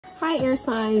Hi air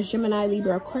signs, Gemini,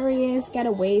 Libra, Aquarius. Got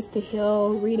a ways to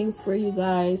heal reading for you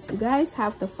guys. You guys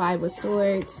have the 5 of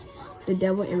Swords, the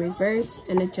Devil in reverse,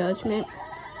 and the Judgment.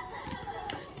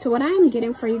 So what I am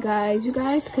getting for you guys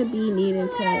could be needing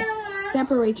to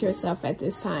separate yourself at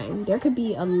this time. There could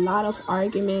be a lot of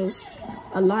arguments,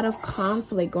 a lot of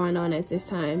conflict going on at this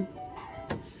time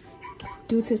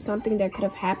due to something that could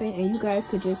have happened, and you guys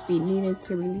could just be needing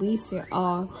to release it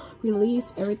all.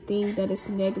 Release everything that is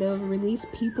negative, release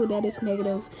people that is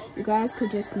negative. You guys could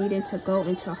just needing to go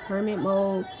into hermit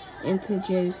mode and to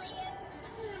just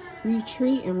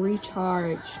retreat and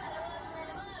recharge.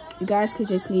 You guys could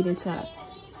just needing to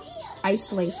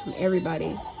isolate from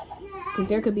everybody, because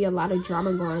there could be a lot of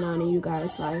drama going on in you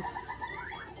guys' life.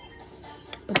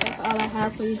 But that's all I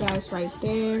have for you guys right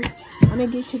there. I'm gonna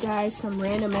get you guys some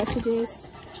random messages.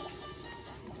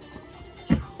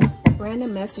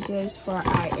 Random messages for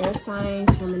our air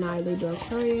signs, Gemini, Libra,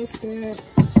 Aquarius, Spirit.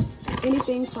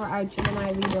 Anything for our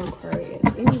Gemini, Libra,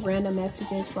 Aquarius. Any random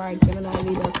messages for our Gemini,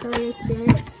 Libra, Aquarius,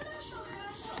 Spirit.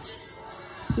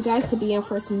 You guys could be in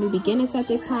for some new beginnings at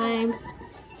this time.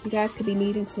 You guys could be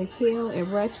needing to heal and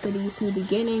rest for these new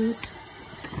beginnings.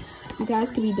 You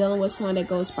guys could be dealing with someone that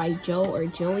goes by Joe or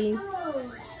Joey.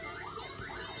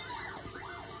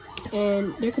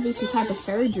 And there could be some type of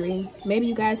surgery. Maybe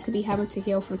you guys could be having to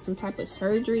heal from some type of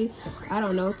surgery. I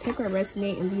don't know. Take what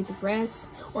resonate and leave the rest.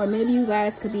 Or maybe you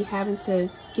guys could be having to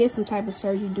get some type of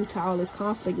surgery due to all this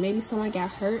conflict. Maybe someone got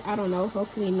hurt. I don't know.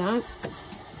 Hopefully not.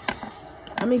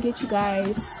 I'm going to get you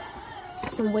guys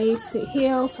some ways to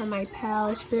heal from my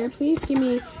pal. Spirit, please give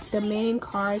me the main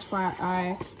cards for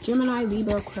our Gemini,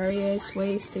 Libra, Aquarius,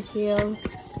 ways to heal.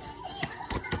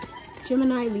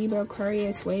 Gemini, Libra,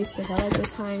 Aquarius, ways to heal at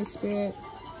this time, Spirit.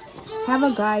 Have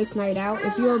a guy's night out.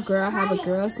 If you're a girl, have a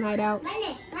girl's night out.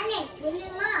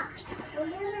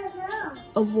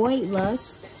 Avoid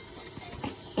lust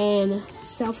and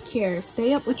self-care.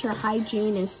 Stay up with your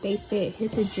hygiene and stay fit.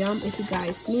 Hit the gym if you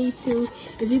guys need to.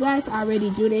 If you guys already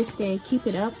do this, then keep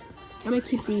it up. I'm going to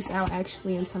keep these out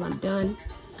actually until I'm done.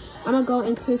 I'm going to go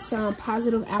into some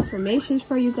positive affirmations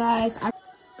for you guys.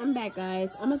 I'm back,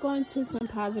 guys. I'm going to go into some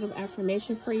positive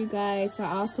affirmation for you guys.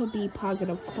 There'll also be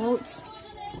positive quotes.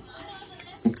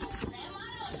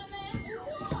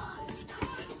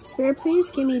 Spirit,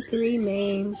 please give me 3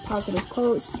 main positive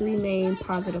quotes, 3 main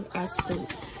positive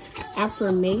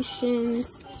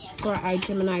affirmations for our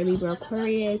Gemini, Libra,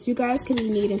 Aquarius. You guys can be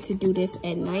needing to do this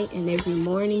at night and every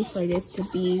morning for this to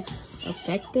be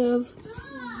effective.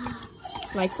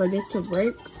 Like for this to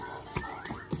work.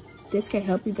 This can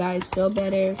help you guys feel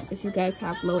better if you guys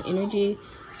have low energy.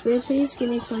 Spirit, please give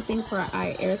me something for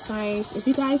our air signs. If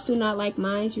you guys do not like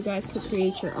mine, you guys could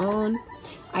create your own.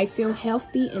 I feel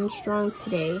healthy and strong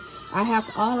today. I have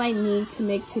all I need to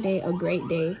make today a great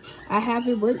day. I have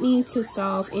it with me to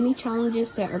solve any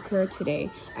challenges that occur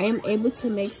today. I am able to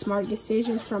make smart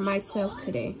decisions for myself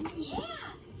today.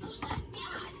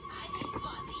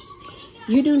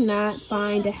 You do not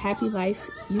find a happy life,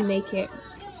 you make it.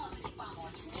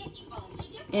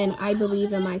 And I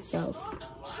believe in myself.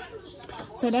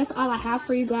 So that's all I have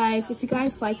for you guys. If you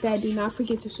guys like that, do not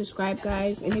forget to subscribe,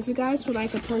 guys. And if you guys would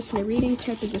like a personal reading,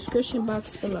 check the description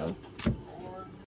box below.